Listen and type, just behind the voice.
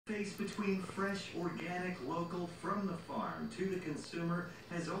Space between fresh, organic, local, from the farm to the consumer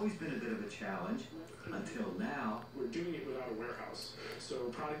has always been a bit of a challenge. Until now. We're doing it without a warehouse, so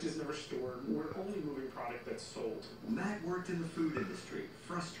product is never stored. We're only moving product that's sold. Matt worked in the food industry,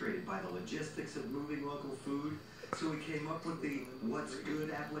 frustrated by the logistics of moving local food, so he came up with the What's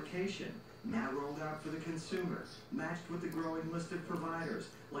Good application, now rolled out for the consumer, matched with the growing list of providers,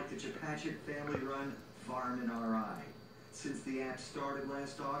 like the Chepachet family-run Farm and RI. Since the app started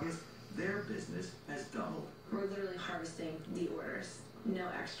last August, their business has doubled. We're literally harvesting the orders, no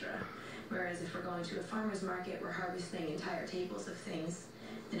extra. Whereas if we're going to a farmer's market, we're harvesting entire tables of things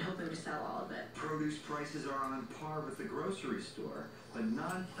and hoping to sell all of it. Produce prices are on par with the grocery store, but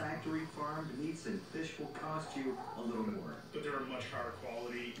non-factory farmed meats and fish will cost you a little more. But they're a much higher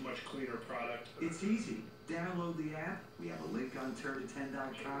quality, much cleaner product. It's easy. Download the app. We have a link on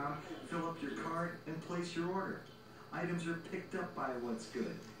turn210.com. Fill up your cart and place your order. Items are picked up by What's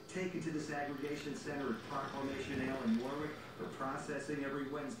Good, taken to this aggregation center at Proclamation Ale in Warwick for processing every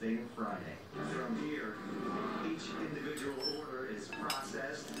Wednesday and Friday. From here, each individual order is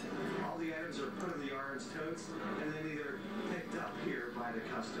processed. All the items are put in the orange totes and then either picked up here by the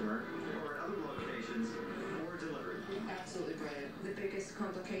customer or at other locations or delivered. Absolutely brilliant. The biggest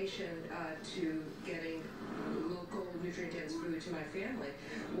complication to getting local nutrient-dense food to my family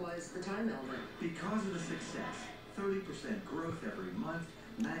was the time element. Because of the success, 30% growth every month,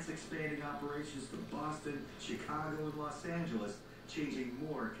 Matt's expanding operations to Boston, Chicago, and Los Angeles, changing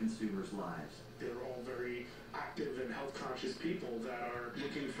more consumers' lives. They're all very active and health-conscious people that are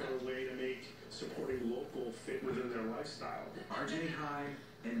looking for a way to make supporting local fit within their lifestyle. RJ Hine,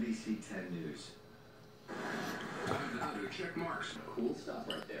 NBC 10 News. Time now to check marks. Cool stuff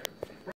right there.